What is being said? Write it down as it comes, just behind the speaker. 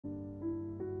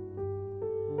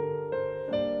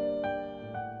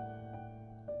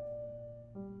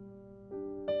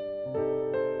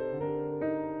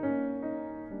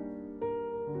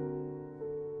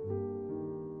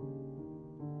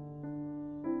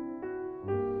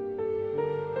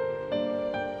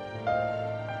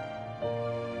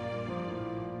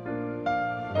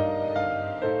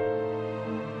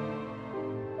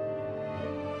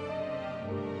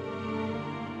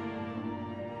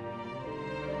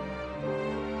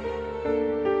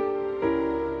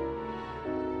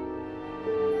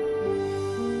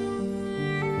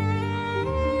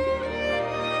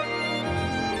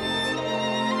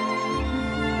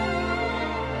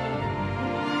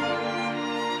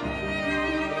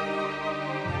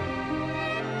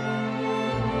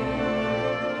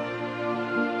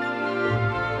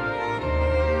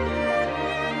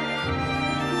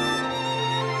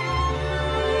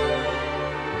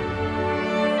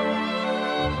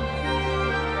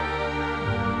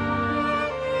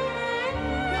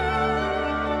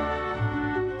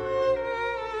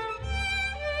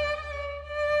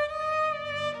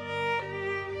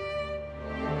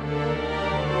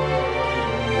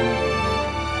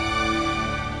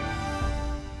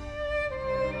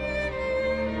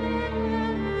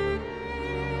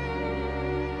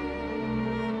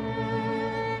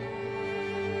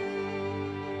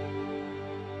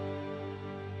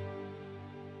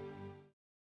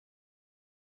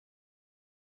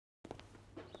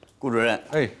顾主任，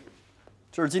哎，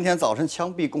这是今天早晨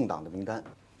枪毙共党的名单。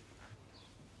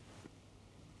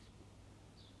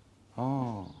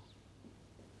哦，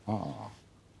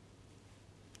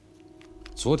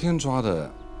昨天抓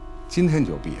的，今天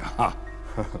就毙啊，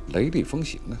雷厉风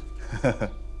行呢。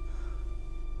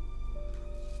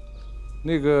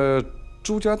那个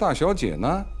朱家大小姐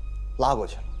呢？拉过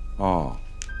去了。哦，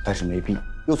但是没毙，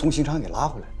又从刑场给拉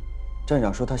回来了。站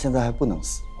长说他现在还不能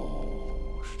死。哦，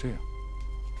是这样。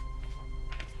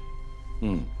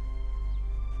嗯，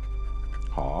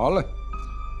好嘞，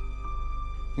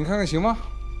你看看行吗？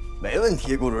没问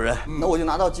题，顾主任。那我就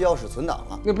拿到机要室存档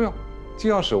了。那不用，机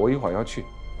要室我一会儿要去，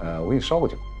我给你捎过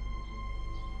去吧。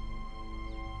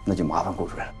那就麻烦顾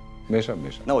主任。没事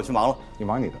没事，那我去忙了。你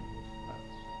忙你的。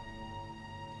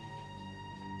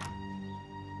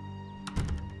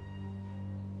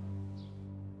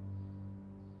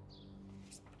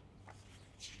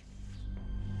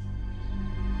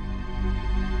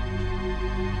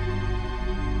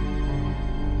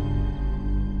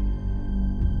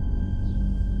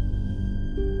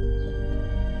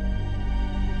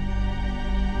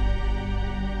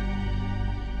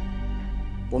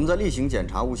我们在例行检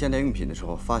查无线电用品的时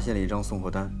候，发现了一张送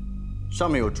货单，上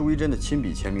面有朱一真的亲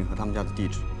笔签名和他们家的地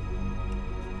址。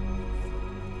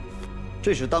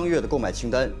这是当月的购买清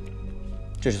单，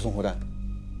这是送货单。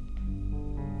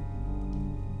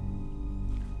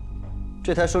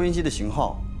这台收音机的型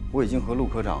号我已经和陆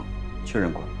科长确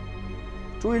认过了。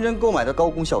朱一真购买的高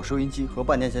功效收音机和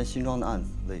半年前新装的案子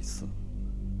类似。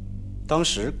当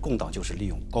时共党就是利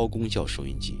用高功效收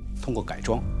音机，通过改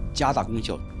装加大功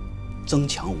效。增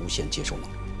强无线接收能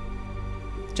力，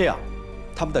这样，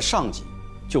他们的上级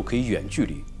就可以远距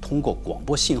离通过广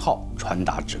播信号传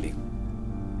达指令。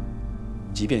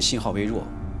即便信号微弱，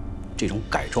这种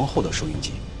改装后的收音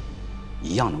机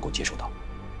一样能够接收到。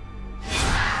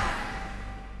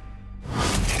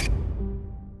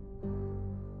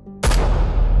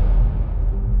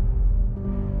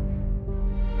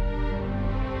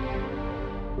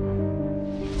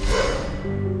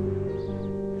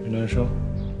林南生。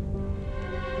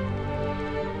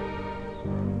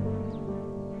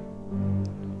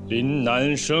林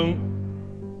南生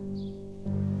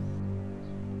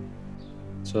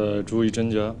在朱一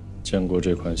真家见过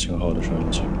这款型号的收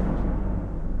音机。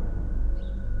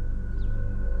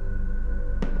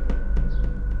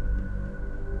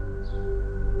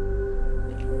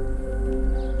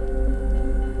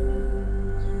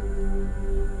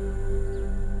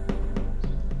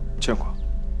见过。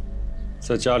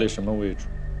在家里什么位置？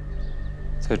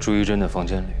在朱一真的房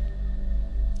间里。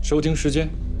收听时间、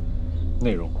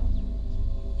内容。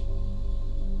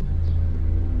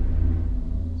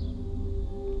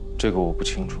这个我不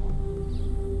清楚。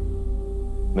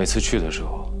每次去的时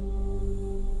候，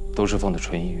都是放的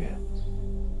纯音乐，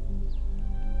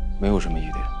没有什么疑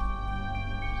点。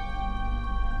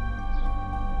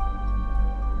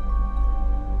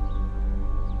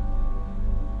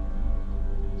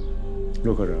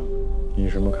陆科长，你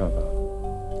什么看法？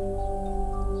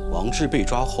王志被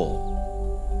抓后，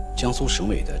江苏省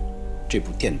委的这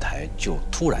部电台就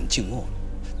突然静默了。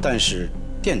但是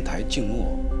电台静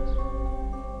默，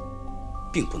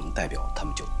并不能代表他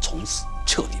们就从此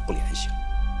彻底不联系了。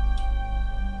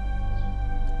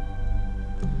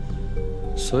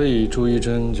所以朱一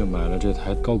真就买了这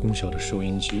台高功效的收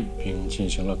音机，并进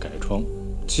行了改装，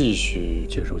继续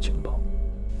接收情报。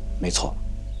没错，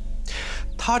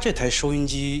他这台收音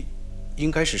机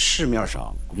应该是市面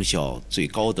上功效最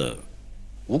高的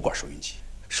无管收音机，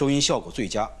收音效果最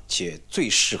佳且最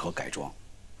适合改装。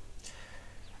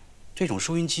这种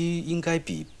收音机应该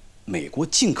比美国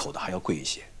进口的还要贵一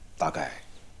些，大概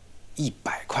100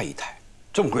块一台。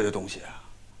这么贵的东西啊！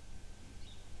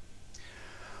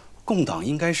共党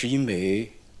应该是因为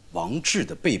王志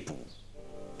的被捕，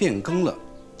变更了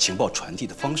情报传递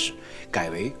的方式，改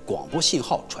为广播信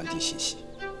号传递信息。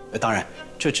当然，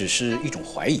这只是一种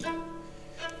怀疑，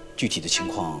具体的情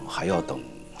况还要等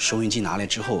收音机拿来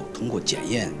之后，通过检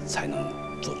验才能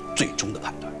做最终的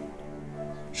判断。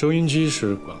收音机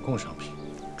是管控商品，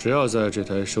只要在这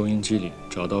台收音机里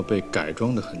找到被改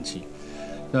装的痕迹，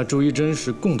那朱一真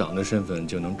是共党的身份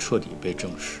就能彻底被证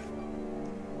实。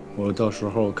我到时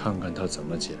候看看他怎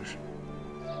么解释。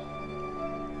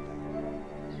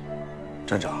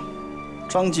站长，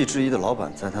张继质疑的老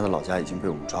板在他的老家已经被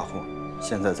我们抓获，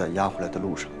现在在押回来的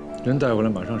路上。人带回来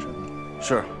马上审理。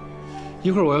是。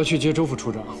一会儿我要去接周副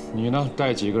处长，你呢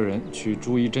带几个人去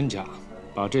朱一真家，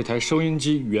把这台收音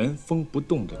机原封不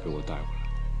动的给我带回来，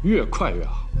越快越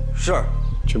好。是。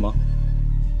去忙。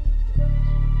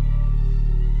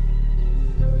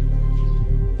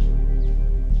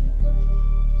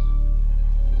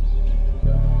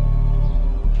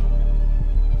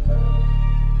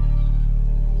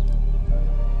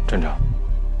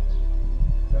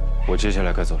我接下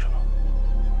来该做什么？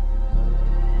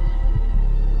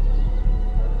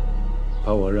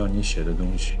把我让你写的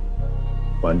东西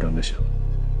完整的写了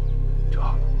就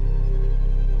好了。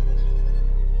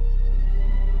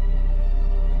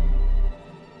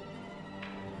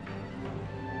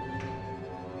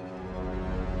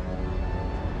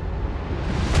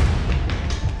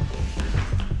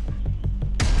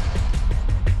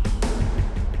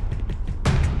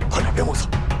快点，别磨蹭。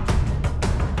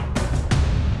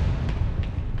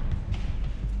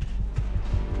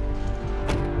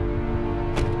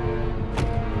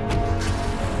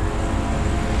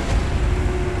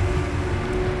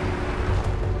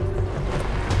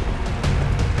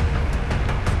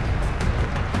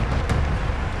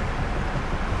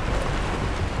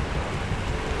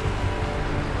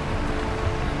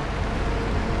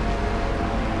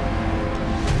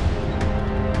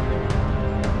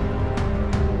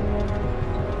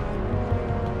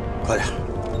 快点！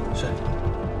是。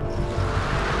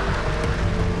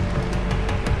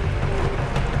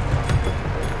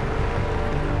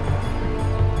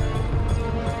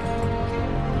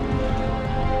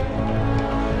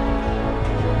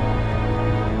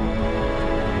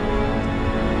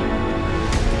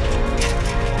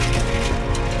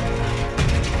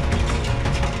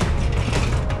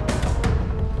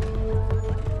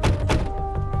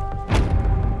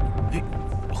哎，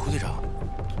胡队长，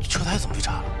车胎怎么被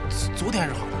炸了？ 昨天还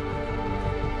是好的。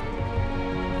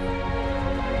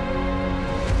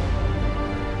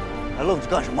还愣着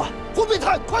干什么？混备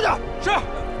胎，快点！是。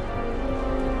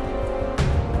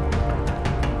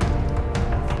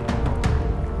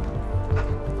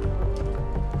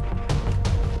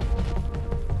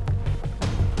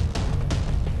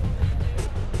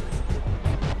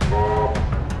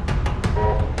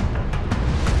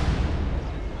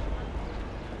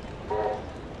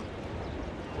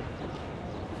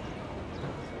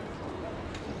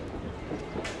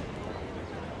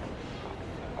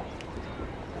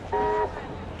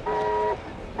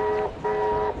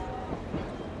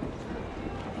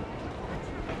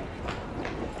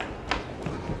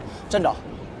站长，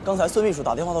刚才孙秘书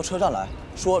打电话到车站来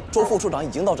说，周副处长已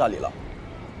经到站里了。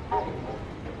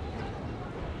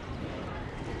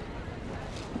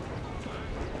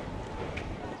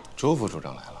周副处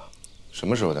长来了，什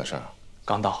么时候的事儿？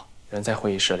刚到，人在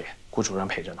会议室里，顾主任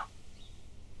陪着呢。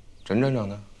陈站长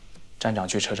呢？站长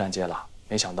去车站接了，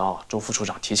没想到周副处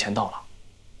长提前到了。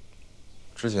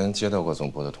之前接到过总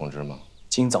部的通知吗？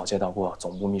今早接到过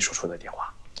总部秘书处的电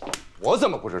话。我怎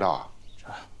么不知道啊？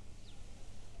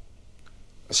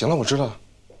行了，我知道了。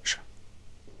是。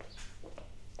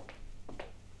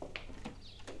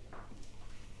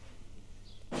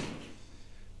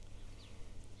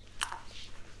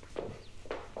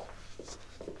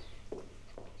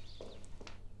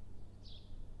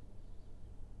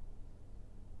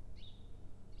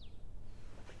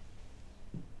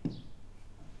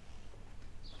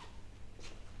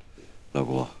老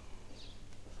郭，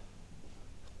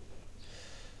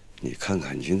你看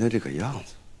看你今天这个样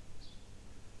子。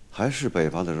 还是北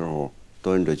伐的时候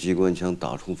端着机关枪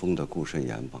打冲锋的顾慎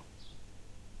言吗？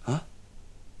啊？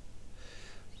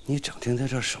你整天在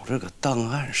这儿守着个档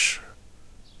案室，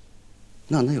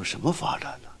那能有什么发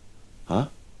展呢？啊？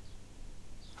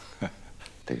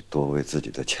得多为自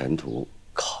己的前途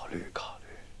考虑考虑。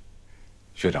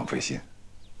学长费心，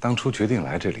当初决定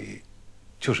来这里，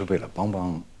就是为了帮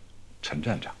帮陈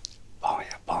站长。帮也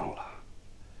帮了，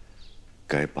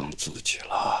该帮自己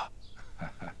了。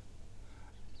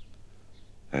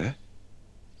哎，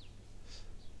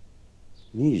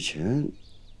你以前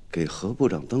给何部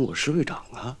长当过侍卫长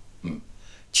啊？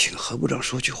请何部长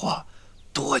说句话，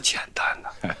多简单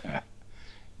呐！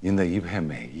您的一片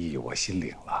美意我心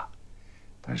领了，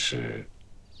但是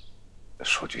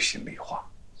说句心里话，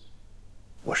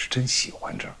我是真喜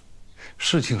欢这儿，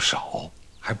事情少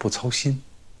还不操心。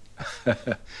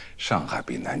上海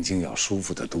比南京要舒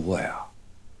服得多呀！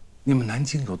你们南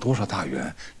京有多少大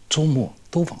员，周末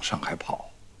都往上海跑？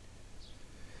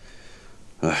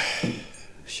 哎，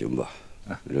行吧，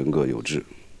人各有志。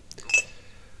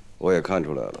我也看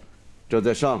出来了，这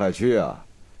在上海区啊，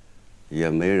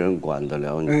也没人管得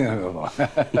了你。哎呀，不，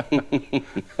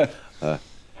哎，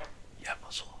也不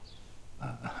错。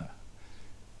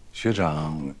学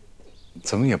长，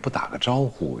怎么也不打个招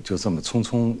呼，就这么匆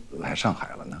匆来上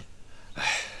海了呢？哎，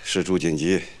事出紧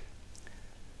急，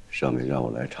上面让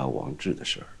我来查王志的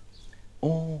事儿。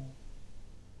哦。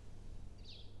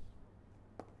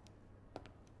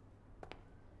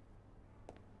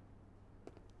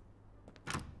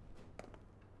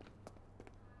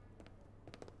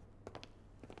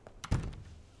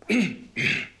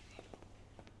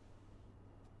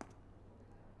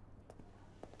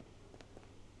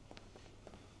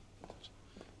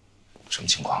什么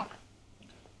情况？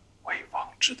为王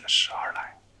志的事而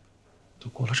来。都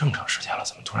过了这么长时间了，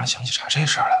怎么突然想起查这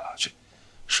事儿来了？这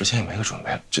事先也没个准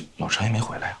备，这老陈也没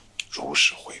回来呀。如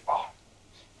实汇报，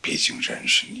毕竟人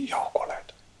是你要过来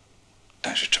的，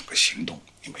但是整个行动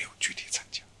你没有具体参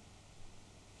加。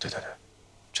对，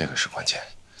这个是关键，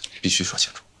必须说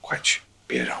清楚。快去，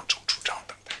别让周处长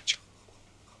等太久。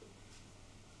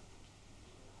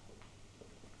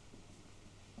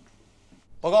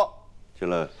报告，进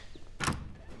来。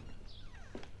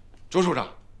周处长，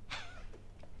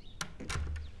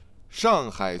上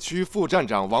海区副站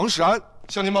长王世安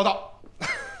向您报道。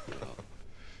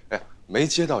哎，没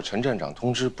接到陈站长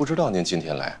通知，不知道您今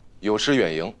天来，有失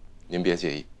远迎，您别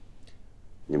介意。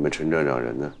你们陈站长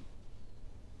人呢？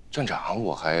站长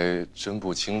我还真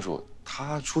不清楚，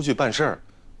他出去办事儿，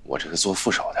我这个做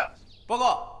副手的。报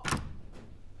告。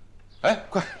哎，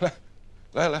快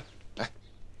来，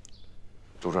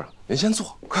周处长，您先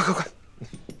坐，快，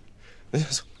您先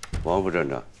坐。王副站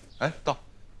长，哎，到。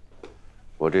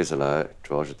我这次来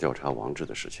主要是调查王志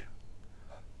的事情，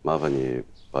麻烦你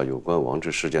把有关王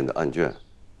志事件的案卷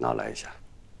拿来一下。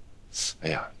哎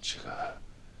呀，这个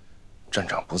站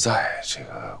长不在，这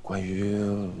个关于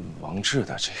王志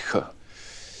的这个，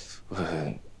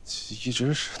一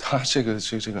直是他这个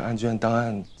案卷档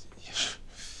案也是。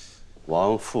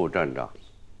王副站长，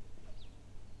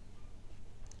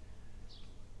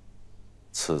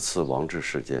此次王志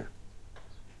事件，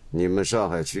你们上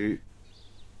海区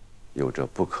有着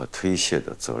不可推卸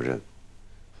的责任。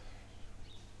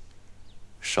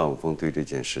上峰对这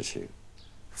件事情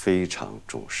非常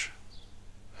重视。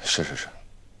是，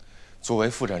作为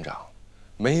副站长，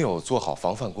没有做好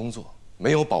防范工作，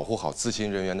没有保护好咨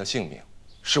询人员的性命，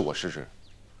是我失职。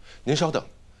您稍等，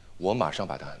我马上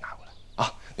把档案拿过来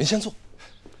啊！您先坐。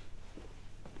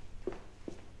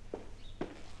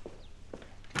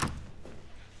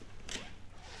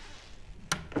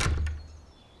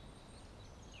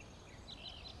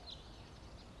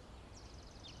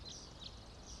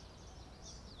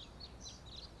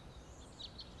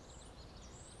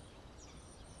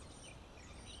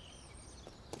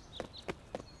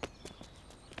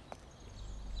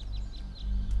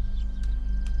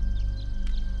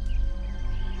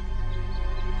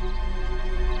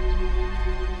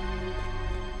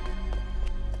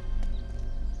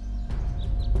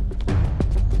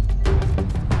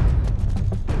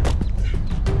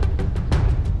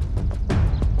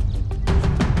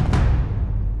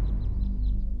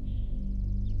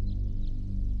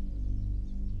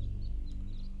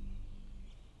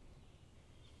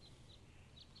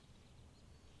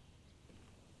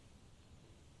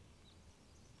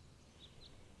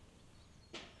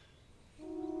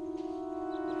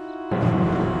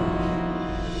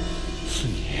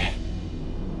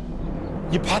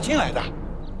你爬进来的，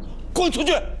滚出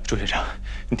去！朱先生，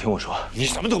你听我说，你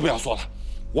什么都不要说了，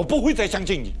我不会再相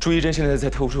信你。朱一真现在在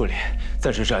特务处里，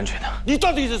暂时是安全的。你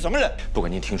到底是什么人？不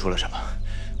管您听出了什么，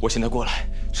我现在过来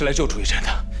是来救朱一真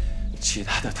的。其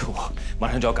他的特务马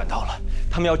上就要赶到了，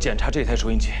他们要检查这台收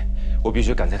音机，我必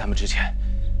须赶在他们之前，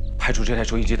排除这台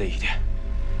收音机的疑点。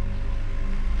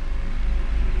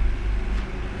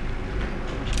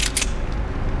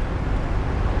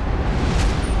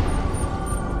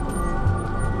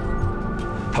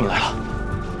他们来了。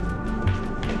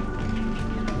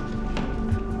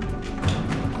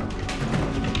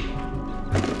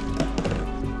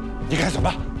你干什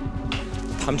么？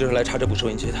他们就是来查这部收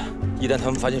音机的。一旦他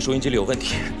们发现收音机里有问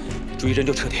题，朱一真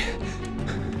就彻底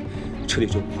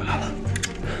救不回来了。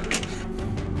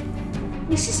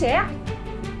你是谁呀？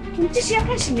你这是要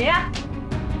干什么呀？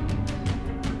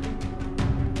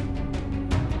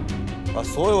把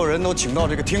所有人都请到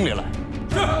这个厅里来。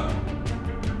是。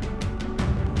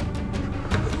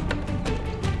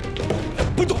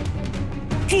不动，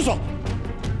住手！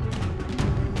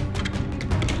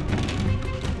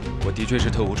我的确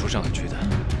是特务出上海区的，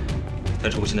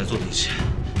但是我现在做的一切，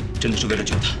真的是为了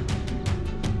救他。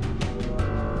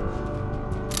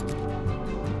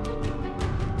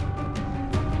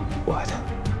我爱他。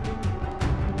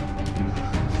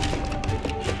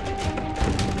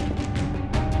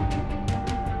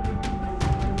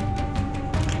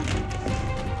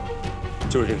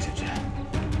就是这个信息，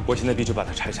我现在必须把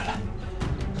它拆下来。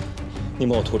你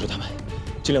帮我拖住他们，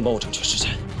尽量帮我争取时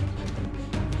间。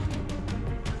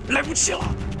来不及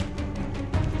了，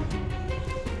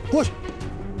过去。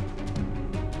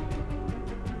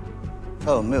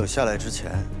在我没有下来之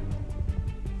前，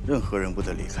任何人不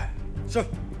得离开。是。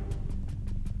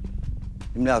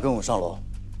你们俩跟我上楼。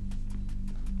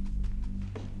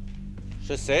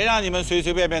是谁让你们随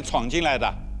随便便闯进来的？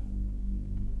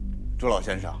朱老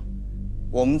先生，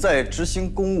我们在执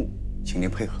行公务，请您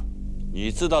配合。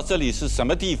你知道这里是什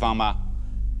么地方吗？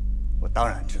我当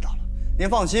然知道了，您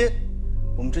放心，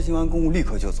我们执行完公务立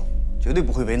刻就走，绝对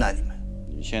不会为难你们。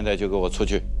你现在就给我出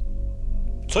去！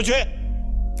出去！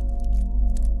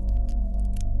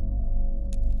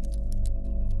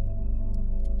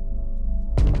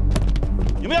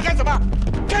你们要干什么？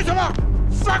干什么？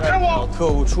放开我！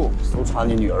特务处搜查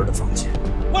你女儿的房间。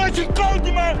我要去告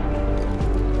你们！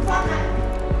放开！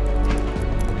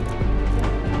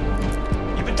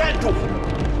你们站住！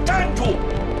站住！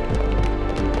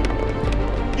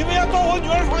你们要到我女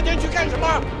儿房间去干什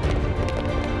么？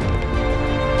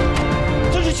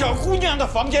这是小姑娘的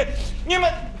房间，你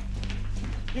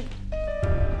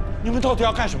们到底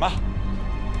要干什么？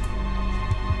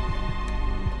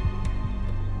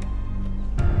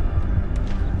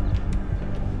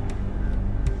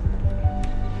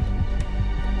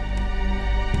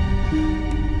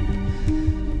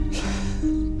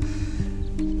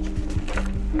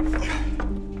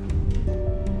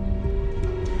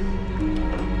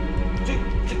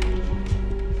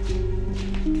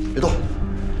别动！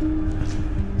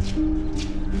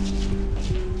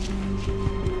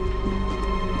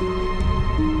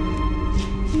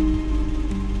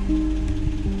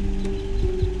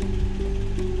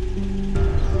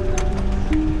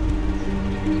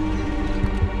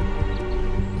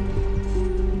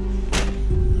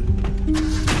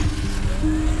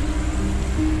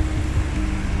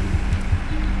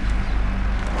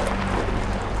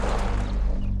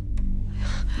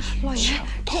老爷，强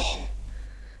盗，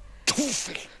土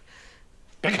匪！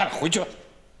别看了，回去吧。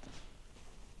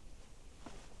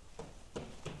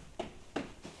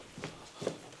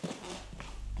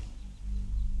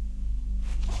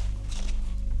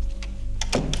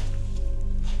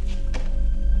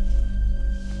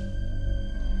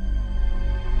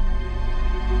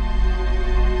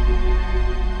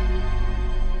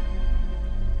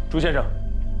朱先生，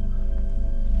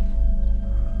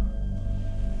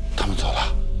他们走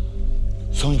了，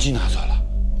收音机拿走了。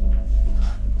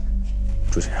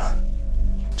朱先生，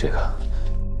这个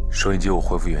收音机我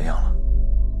恢复原样了。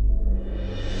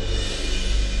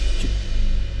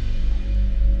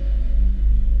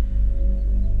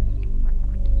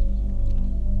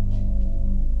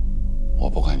我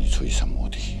不管你出于什么目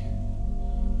的，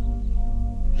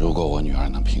如果我女儿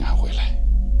能平安回来，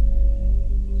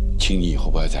请你以后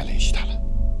不要再联系她了。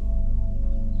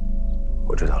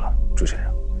我知道了，朱先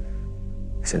生。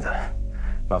现在，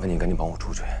麻烦您赶紧帮我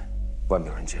出去，外面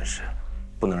有人监视，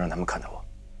不能让他们看到我。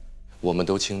我们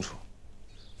都清楚，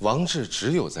王志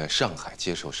只有在上海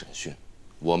接受审讯，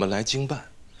我们来经办，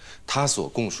他所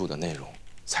供述的内容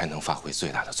才能发挥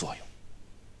最大的作用。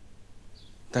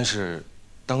但是，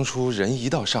当初人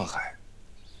一到上海，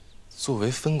作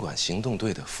为分管行动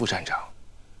队的副站长，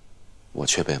我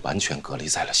却被完全隔离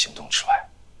在了行动之外。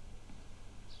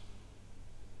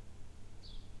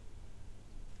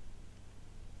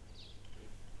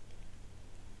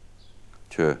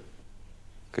去，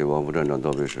给王副站长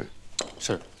倒杯水。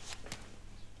是。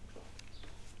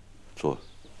坐。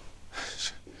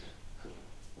是。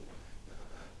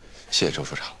谢谢周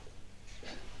处长。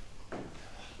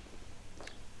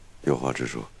有话直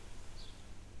说。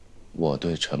我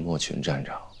对陈默群站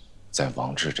长在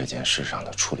王志这件事上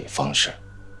的处理方式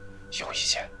有意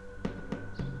见。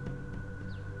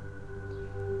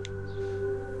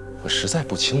我实在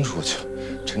不清楚，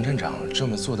陈站长这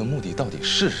么做的目的到底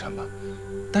是什么。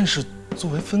但是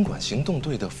作为分管行动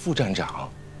队的副站长，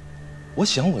我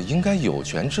想我应该有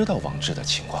权知道王志的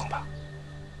情况吧。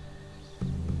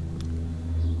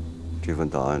这份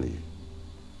档案里，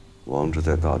王志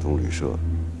在大同旅社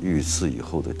遇刺以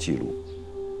后的记录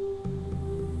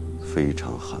非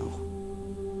常含糊。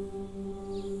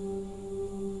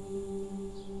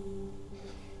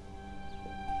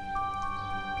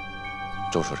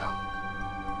周处长，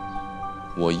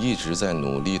我一直在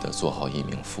努力地做好一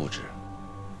名副职。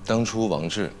当初王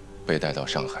志被带到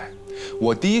上海，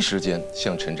我第一时间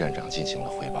向陈站长进行了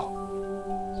汇报。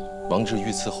王志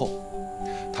遇刺后，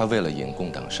他为了引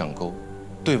共党上钩，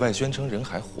对外宣称人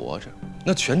还活着。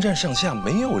那全站上下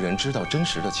没有人知道真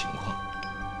实的情况。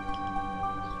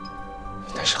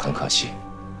但是很可惜，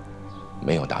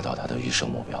没有达到他的预设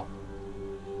目标。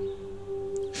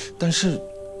但是，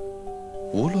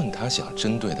无论他想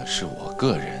针对的是我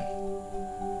个人，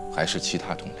还是其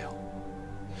他同僚，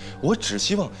我只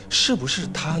希望是不是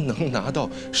他能拿到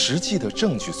实际的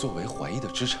证据作为怀疑的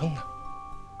支撑呢？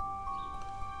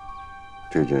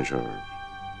这件事儿，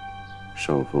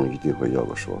盛峰一定会要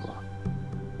个说法。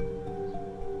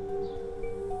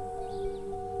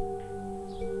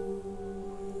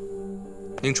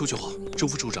您出去后，周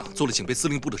副处长坐了警备司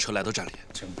令部的车来到站里。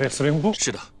警备司令部？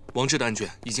是的，王志的案卷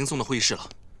已经送到会议室了。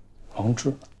王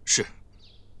志是。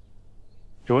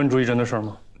有问朱一真的事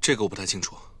吗？这个我不太清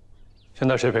楚。现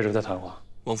在谁陪着在谈话？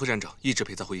王副站长一直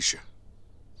陪在会议室。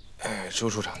周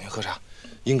处长，您喝茶，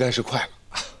应该是快了。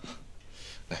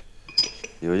来，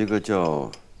有一个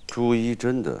叫朱一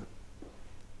真的，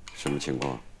什么情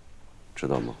况？知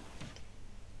道吗？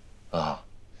啊，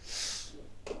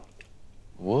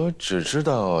我只知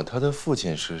道他的父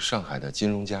亲是上海的金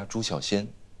融家朱孝先，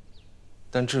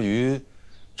但至于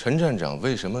陈站长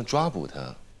为什么抓捕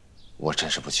他，我真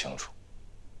是不清楚。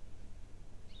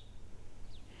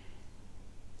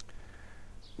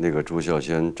那个朱孝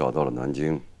先找到了南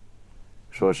京，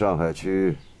说上海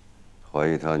区怀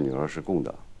疑他女儿是共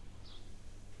党，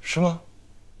是吗？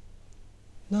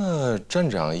那站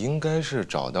长应该是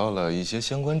找到了一些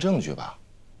相关证据吧？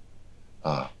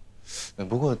啊，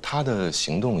不过他的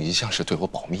行动一向是对我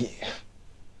保密。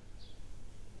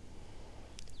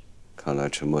看来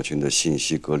陈默群的信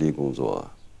息隔离工作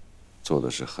做的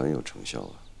是很有成效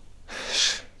啊。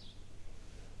是。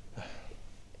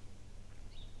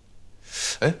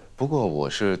哎，不过我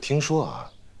是听说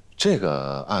啊，这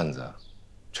个案子，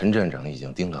陈站长已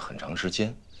经盯了很长时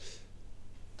间。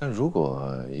但如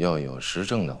果要有实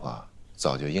证的话，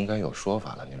早就应该有说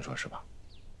法了，您说是吧？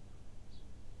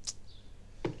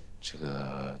这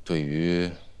个对于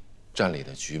站里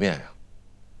的局面呀，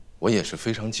我也是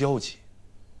非常焦急，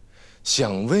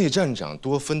想为站长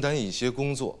多分担一些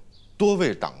工作，多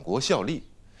为党国效力，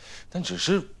但只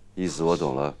是意思我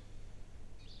懂了。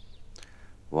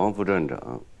王副站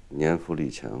长年富力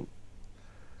强，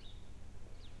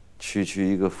区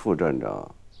区一个副站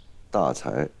长，大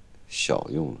材小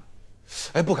用了。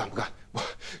哎，不敢不敢，我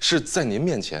是在您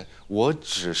面前，我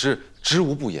只是知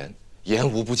无不言，言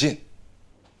无不尽。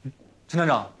陈站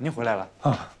长，您回来了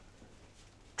啊。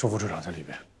周副处长在里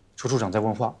边，周处长在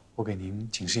问话，我给您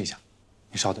请示一下，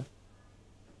您稍等。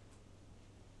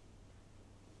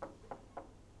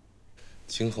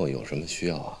今后有什么需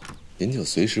要啊，您就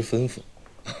随时吩咐。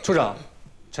处长，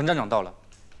陈站长到了。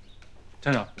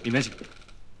站长，里面请。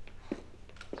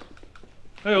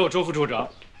哎呦，周副处长，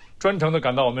专程的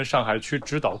赶到我们上海区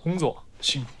指导工作，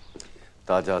辛苦。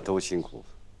大家都辛苦。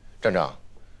站长，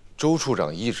周处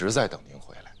长一直在等您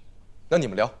回来。那你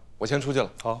们聊，我先出去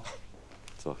了。好，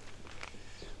走。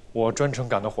我专程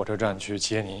赶到火车站去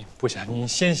接您，不想您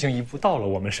先行一步到了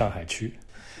我们上海区。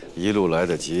一路来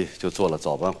得及，就坐了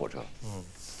早班火车。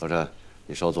老陈，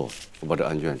你稍坐，我把这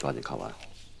案卷抓紧看完。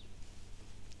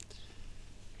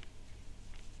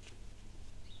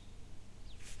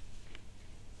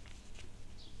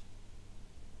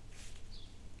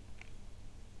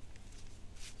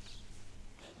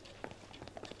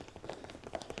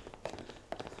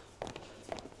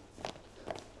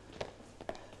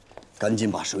赶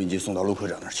紧把收音机送到陆科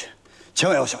长那儿去，千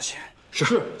万要小心。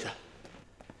是，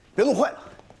别弄坏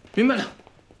了。明白了。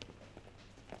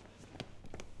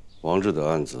王志的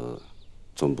案子，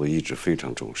总部一直非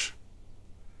常重视。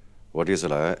我这次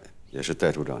来也是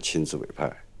戴处长亲自委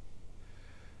派，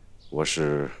我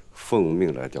是奉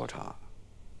命来调查，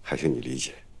还请你理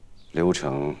解，流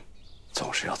程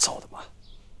总是要走的嘛。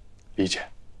理解。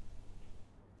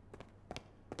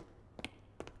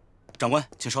长官，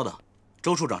请稍等，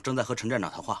周处长正在和陈站长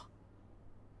谈话。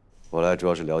我来主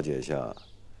要是了解一下，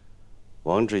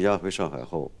王志押回上海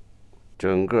后，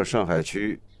整个上海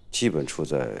区基本处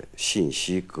在信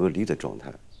息隔离的状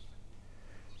态。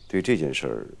对这件事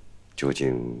儿，究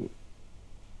竟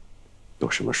有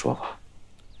什么说法？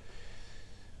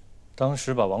当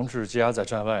时把王志羁押在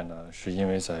站外呢，是因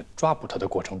为在抓捕他的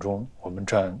过程中，我们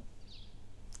站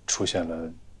出现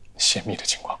了泄密的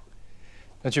情况。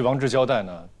那据王志交代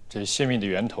呢，这泄密的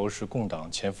源头是共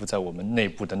党潜伏在我们内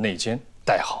部的内奸，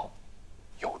代号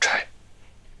邮差。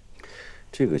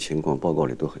这个情况报告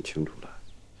里都很清楚了。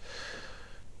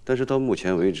但是到目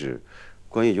前为止，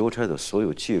关于邮差的所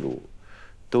有记录，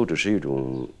都只是一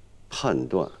种判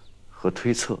断和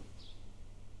推测。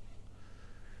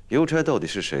邮差到底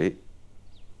是谁，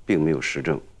并没有实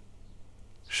证。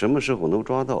什么时候能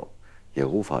抓到，也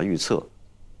无法预测。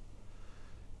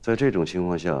在这种情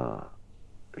况下，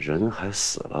人还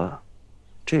死了，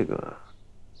这个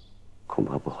恐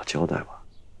怕不好交代吧？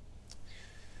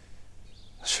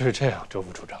是这样，周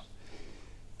副处长。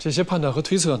这些判断和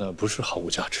推测呢，不是毫无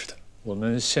价值的。我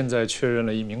们现在确认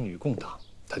了一名女共党，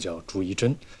她叫朱一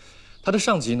真，她的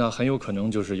上级呢，很有可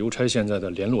能就是邮差现在的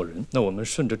联络人。那我们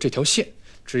顺着这条线，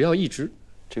只要一直……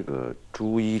这个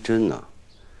朱一真呢，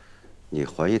你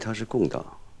怀疑她是共党，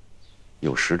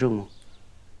有实证吗？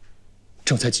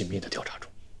正在紧密的调查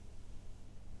中。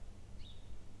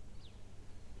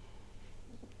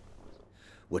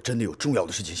我真的有重要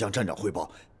的事情向站长汇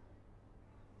报，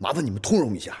麻烦你们通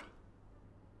融一下。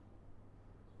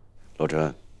老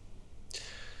陈，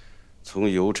从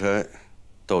邮差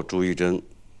到朱一真，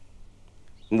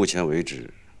目前为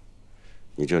止，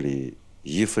你这里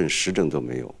一份实证都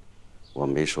没有，我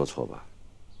没说错吧？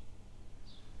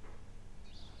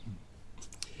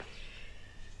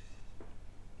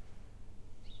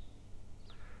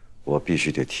我必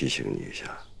须得提醒你一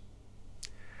下，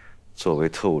作为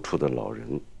特务处的老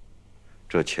人，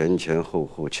这前前后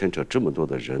后牵扯这么多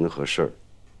的人和事儿，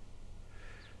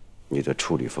你的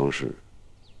处理方式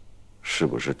是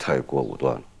不是太过武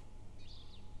断了？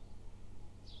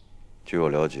据我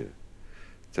了解，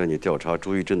在你调查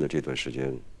朱一真的这段时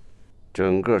间，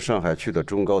整个上海区的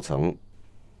中高层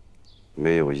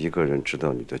没有一个人知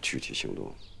道你的具体行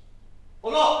动。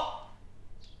报告。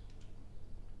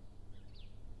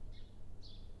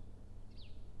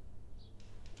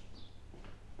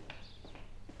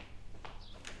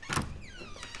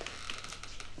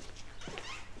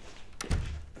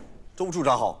周处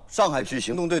长好，上海区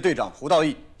行动队队长胡道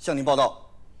义向您报道。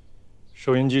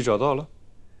收音机找到了。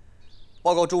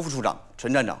报告周副处长、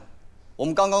陈站长，我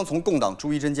们刚刚从共党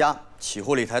朱一真家起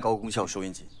获了一台高功效收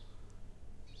音机。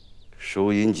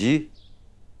收音机？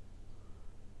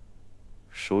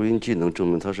收音机能证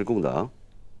明他是共党？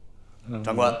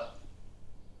长官，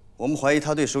我们怀疑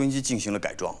他对收音机进行了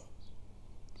改装，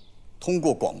通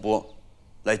过广播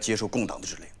来接受共党的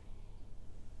指令。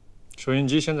收音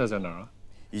机现在在哪儿啊？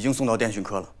已经送到电讯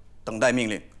科了，等待命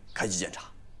令开机检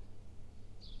查。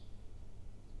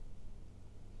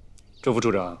周副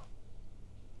处长，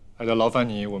还得劳烦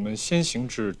你，我们先行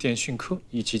至电讯科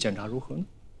一起检查，如何呢？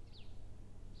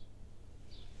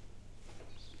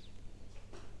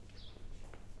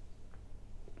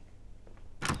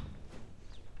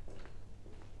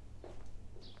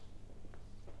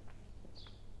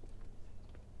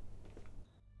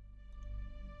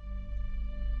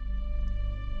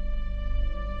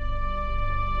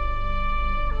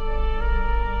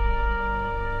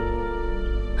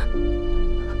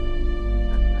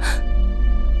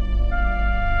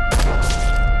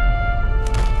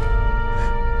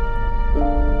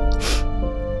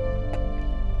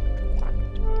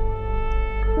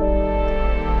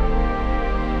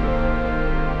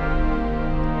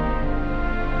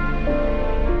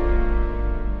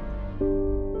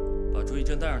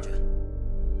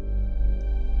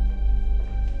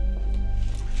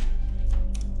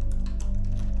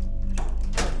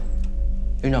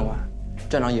林长官，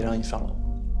站长也让你上楼。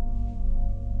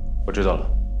我知道了。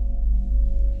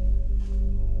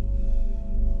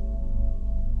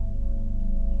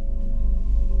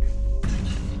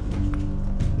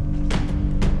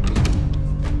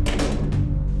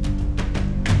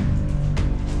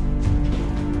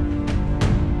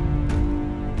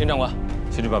林长官，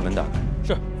先去把门打开。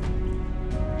是。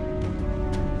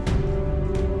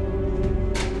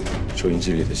收音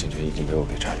机里的信权已经被我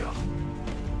给拆掉了。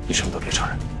你什么都别承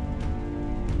认。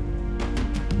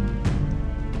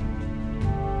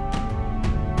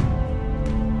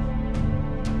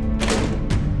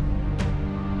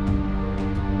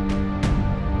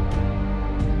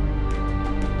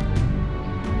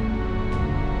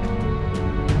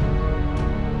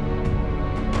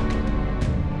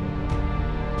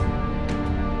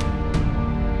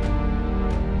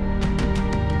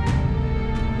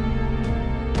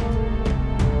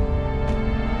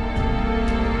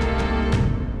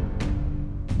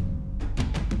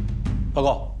报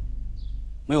告，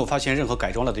没有发现任何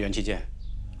改装了的元器件，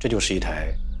这就是一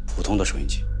台普通的收音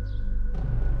机。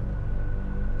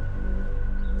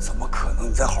怎么可能？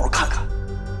你再好好看看。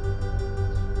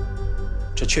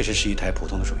这确实是一台普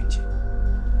通的收音机，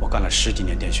我干了10几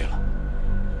年电讯了。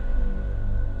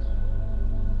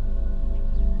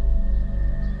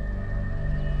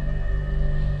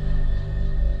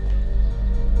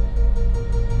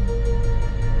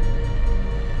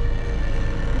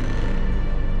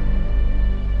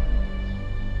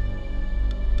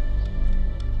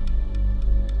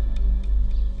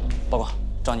报告，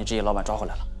找你直业老板抓回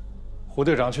来了。胡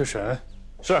队长去审。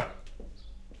是。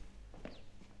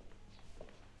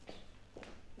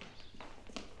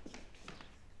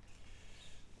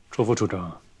周副处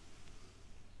长，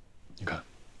你看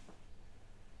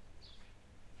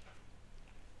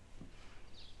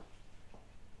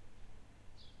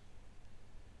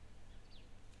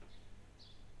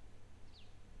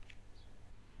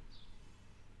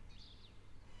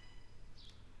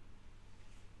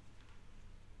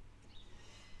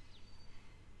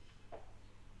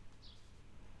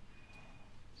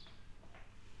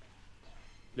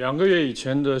，2个月以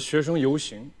前的学生游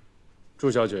行，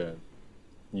朱小姐，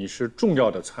你是重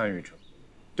要的参与者，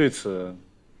对此，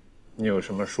你有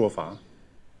什么说法？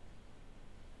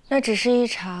那只是一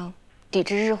场抵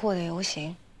制日货的游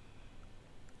行，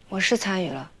我是参与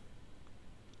了，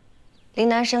林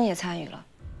南生也参与了，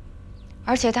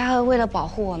而且他还为了保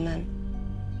护我们，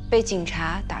被警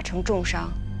察打成重伤。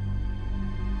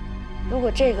如果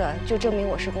这个就证明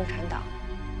我是共产党，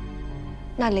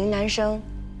那林南生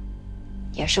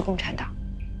也是共产党。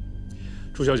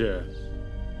朱小姐，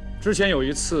之前有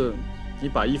一次，你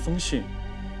把一封信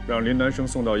让林南生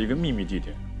送到一个秘密地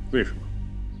点，为什么？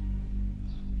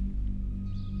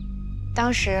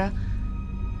当时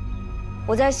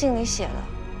我在信里写了，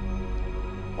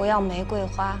我要玫瑰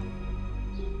花，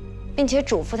并且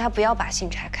嘱咐他不要把信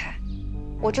拆开。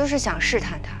我就是想试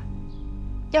探他，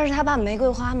要是他把玫瑰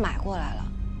花买过来了，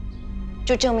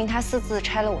就证明他私自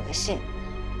拆了我的信，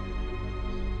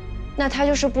那他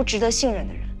就是不值得信任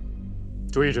的人。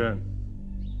朱一真，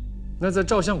那在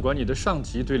照相馆，你的上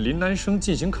级对林南生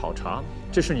进行考察，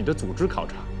这是你的组织考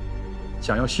察，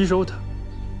想要吸收他，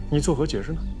你作何解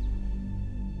释呢？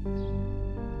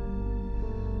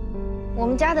我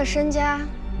们家的身家，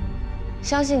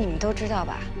相信你们都知道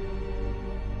吧？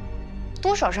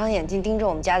多少双眼睛盯着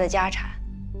我们家的家产，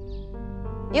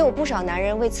也有不少男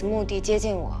人为此目的接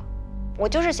近我。我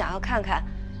就是想要看看，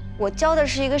我交的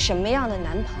是一个什么样的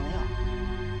男朋友。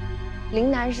林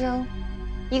南生，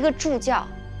一个助教，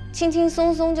轻轻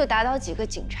松松就打倒几个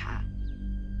警察，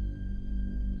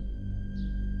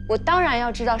我当然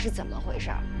要知道是怎么回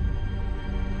事儿。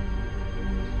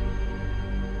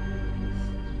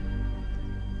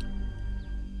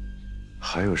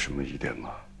还有什么疑点吗？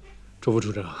周副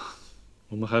处长，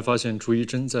我们还发现朱一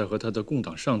真在和他的共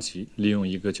党上级利用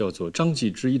一个叫做张记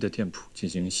之一的店铺进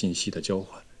行信息的交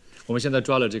换。我们现在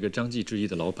抓了这个张记之一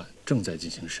的老板，正在进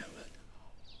行审问。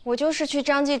我就是去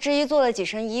张记之一做了几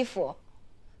身衣服，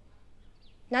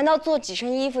难道做几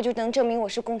身衣服就能证明我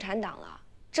是共产党了？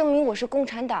证明我是共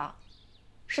产党，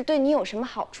是对你有什么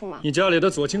好处吗？你家里的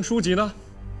左倾书籍呢？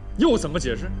又怎么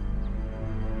解释？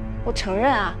我承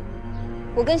认啊，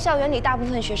我跟校园里大部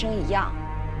分学生一样，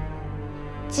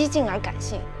激进而感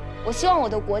性。我希望我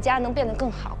的国家能变得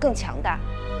更好、更强大。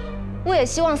我也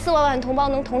希望4万万同胞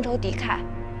能同仇敌忾。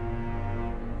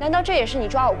难道这也是你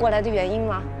抓我过来的原因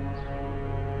吗？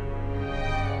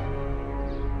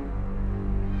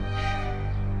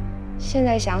现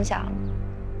在想想，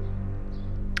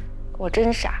我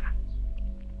真傻。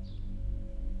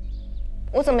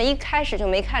我怎么一开始就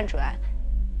没看出来，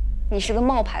你是个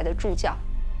冒牌的助教？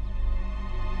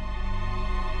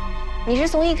你是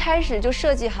从一开始就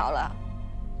设计好了，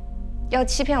要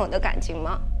欺骗我的感情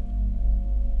吗？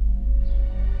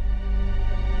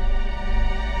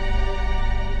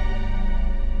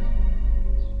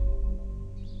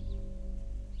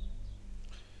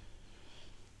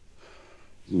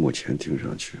目前听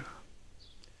上去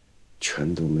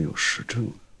全都没有实证。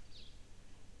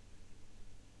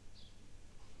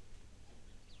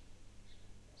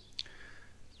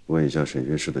问一下审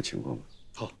讯室的情况吧。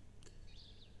好。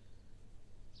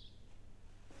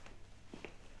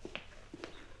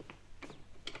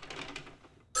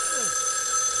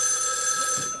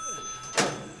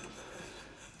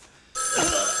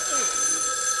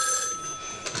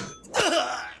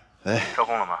哎，招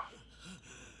供了吗？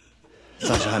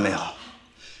暂时还没有。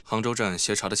杭州站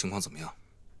协查的情况怎么样？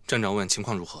站长问情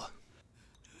况如何？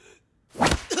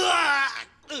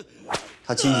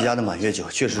他亲戚家的满月酒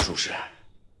确实属实。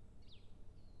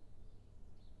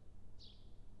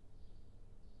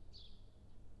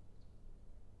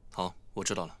好，我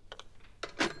知道了。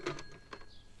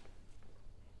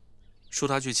说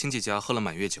他去亲戚家喝了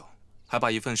满月酒，还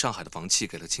把一份上海的房契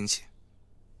给了亲戚，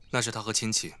那是他和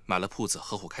亲戚买了铺子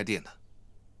合伙开店的，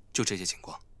就这些情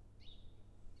况。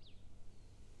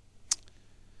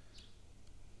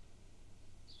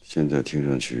现在听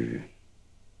上去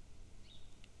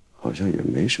好像也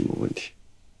没什么问题。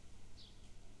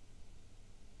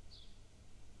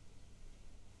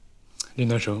林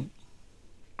南生，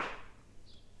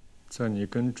在你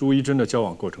跟朱一真的交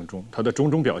往过程中，他的种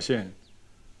种表现，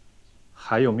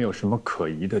还有没有什么可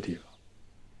疑的地方？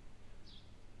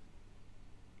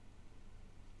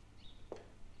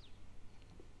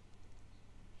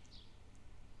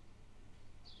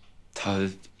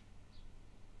他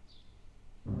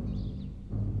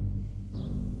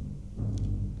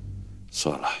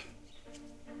算了，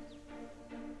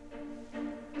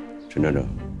陈站长，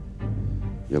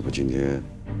要不今天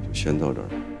就先到这儿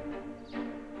吧。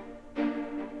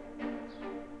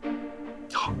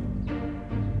好。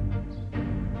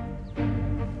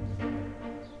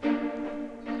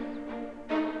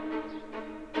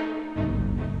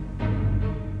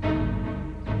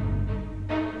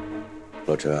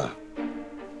老陈啊，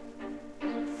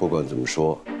不管怎么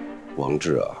说，王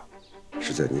志啊，是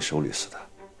是在你手里似的，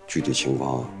具体情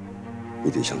况你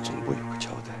得向总部有个交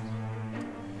代。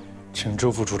请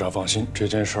周副处长放心，这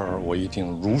件事儿我一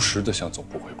定如实的向总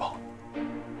部汇报。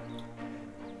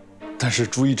但是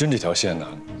朱一真这条线呢，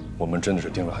我们真的是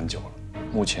盯了很久了，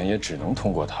目前也只能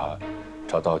通过他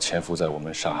找到潜伏在我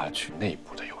们上海区内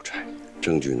部的邮差。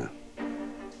证据呢？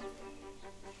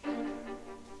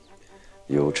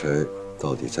邮差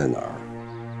到底在哪儿？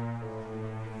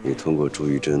你通过朱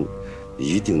一真，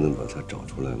一定能把他找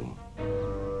出来吗？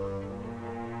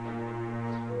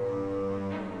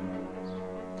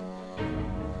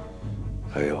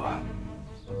还有啊，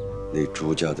那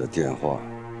朱家的电话，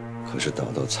可是打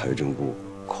到财政部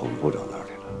孔部长那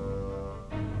里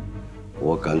了。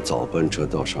我赶早班车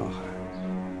到上海，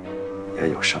也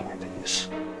有上面的意思。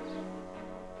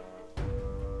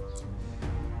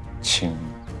请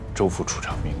周副处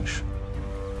长明示。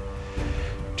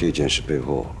这件事背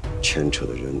后牵扯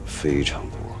的人非常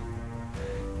多，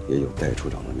也有戴处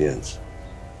长的面子，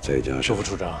再加上……周副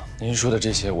处长，您说的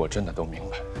这些我真的都明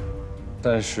白，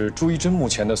但是朱一真目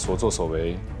前的所作所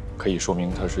为，可以说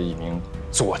明他是一名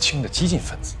左倾的激进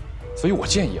分子，所以我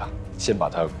建议啊，先把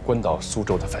他关到苏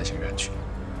州的反省院去。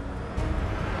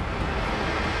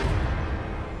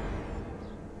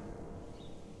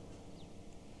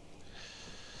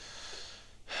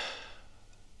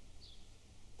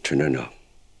陈站长，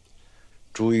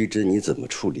朱一真你怎么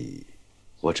处理，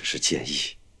我只是建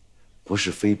议，不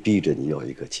是非逼着你要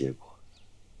一个结果。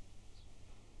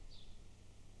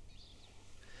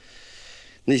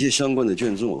那些相关的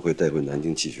卷宗我会带回南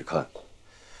京继续看。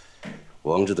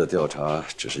王志的调查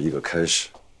只是一个开始。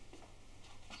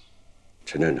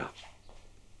陈站长，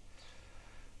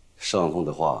上峰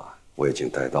的话我已经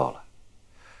带到了，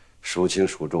孰轻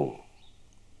孰重，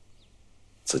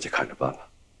自己看着办吧。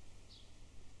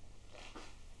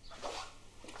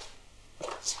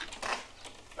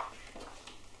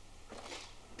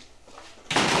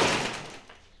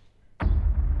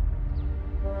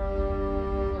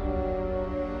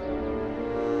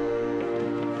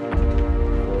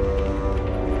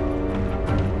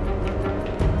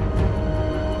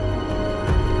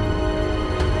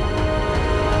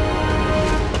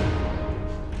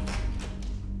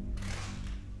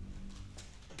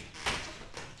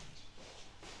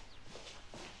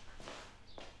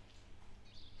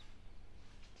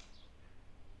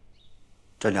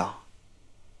站长，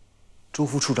周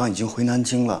副处长已经回南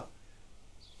京了，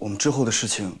我们之后的事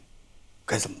情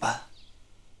该怎么办？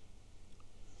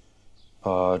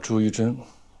把朱一真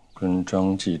跟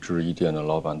张记制衣店的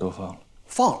老板都放了。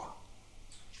放了。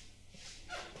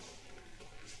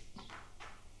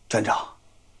站长，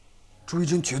朱一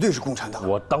真绝对是共产党。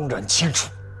我当然清楚。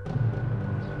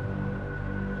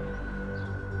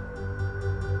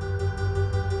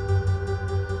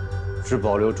只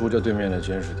保留朱家对面的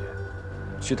监视点。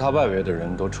其他外围的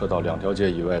人都撤到2条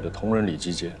街以外的同仁里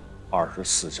集结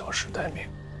，24小时待命。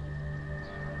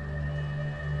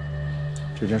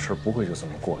这件事不会就这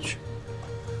么过去，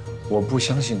我不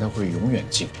相信它会永远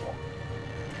静默。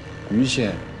余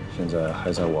县现在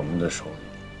还在我们的手里，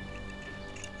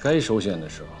该收线的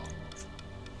时候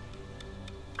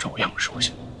照样收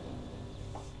线。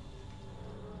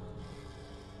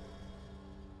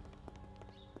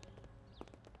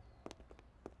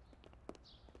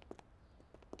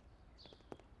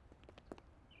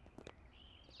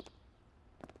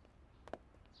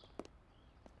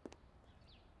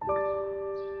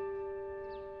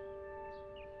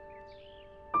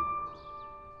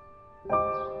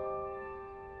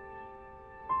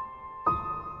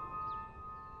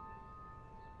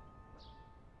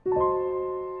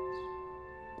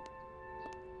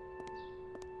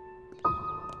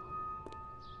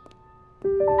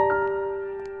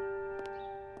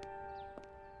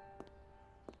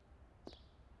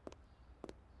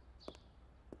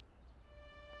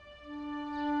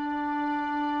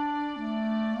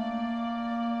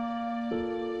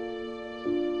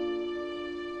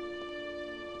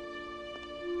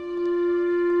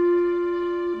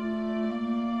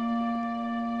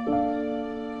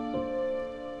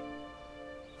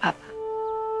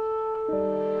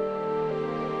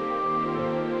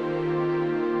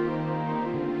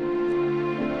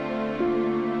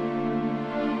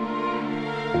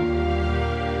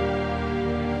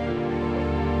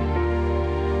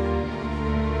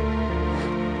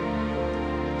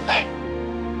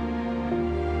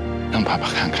让爸爸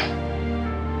看看。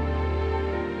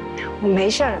我没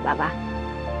事了，爸爸。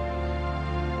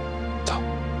走，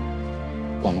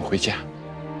我们回家。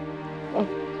嗯。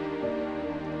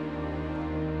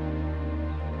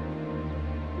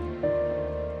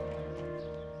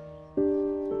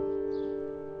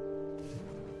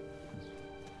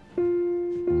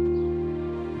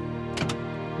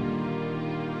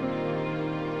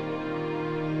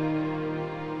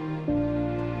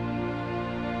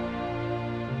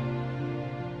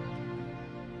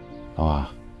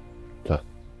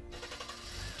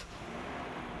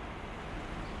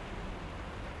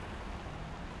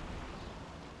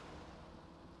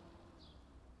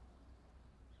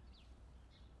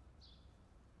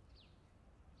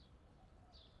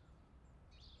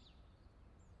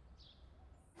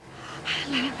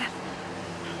来，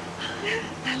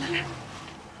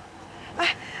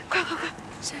哎，快，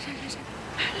下，来，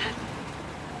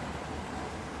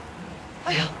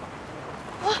哎呀，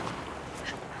啊，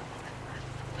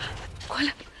快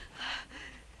来，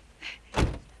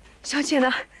小姐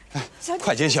呢？小姐，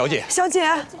快接小姐。小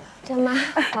姐，珍妈，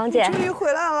王姐，终于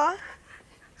回来了。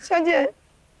小姐，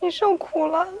你受苦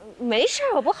了。没事，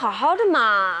我不好好的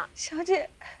嘛。小姐，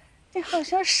你好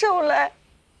像瘦了。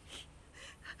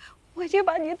我已经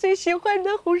把你最喜欢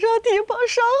的红烧蹄膀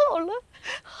烧好了，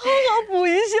好补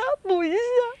一下。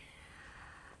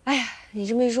哎呀，你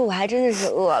这么一说，我还真的是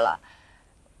饿了。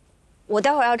我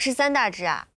待会儿要吃3大只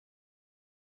啊。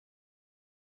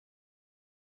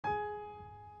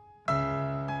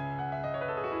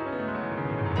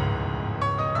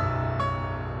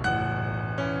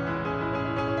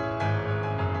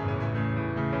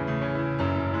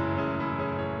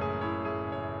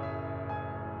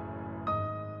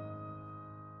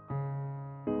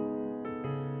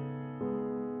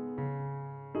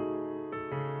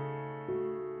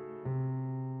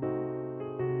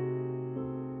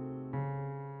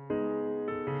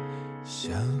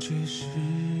相聚时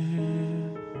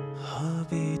何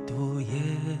必多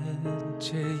言，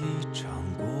借一场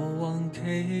过往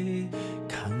给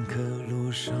坎坷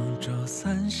路上找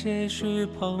散些许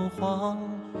彷徨。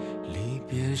离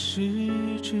别时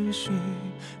只需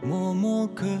默默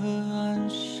隔岸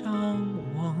相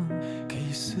望，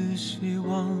给丝希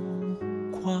望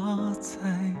挂在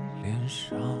脸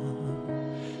上，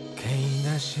给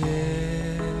那些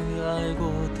爱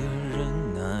过的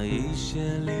人那一些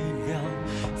力量，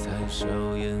在硝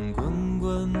烟滚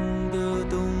滚的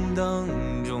动荡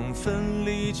中奋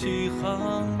力起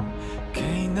航，给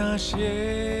那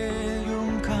些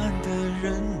勇敢的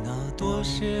人那多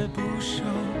些不舍，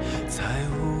在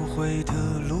无悔的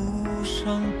路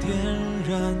上点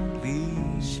燃理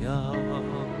想。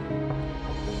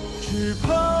只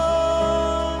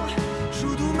怕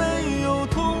殊途没有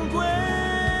同归，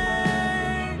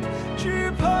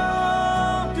只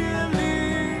怕别离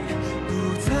不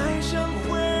再相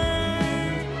会。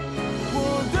我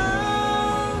的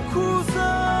苦涩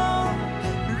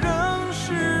仍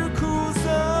是苦涩，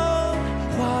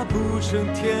化不成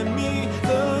甜蜜。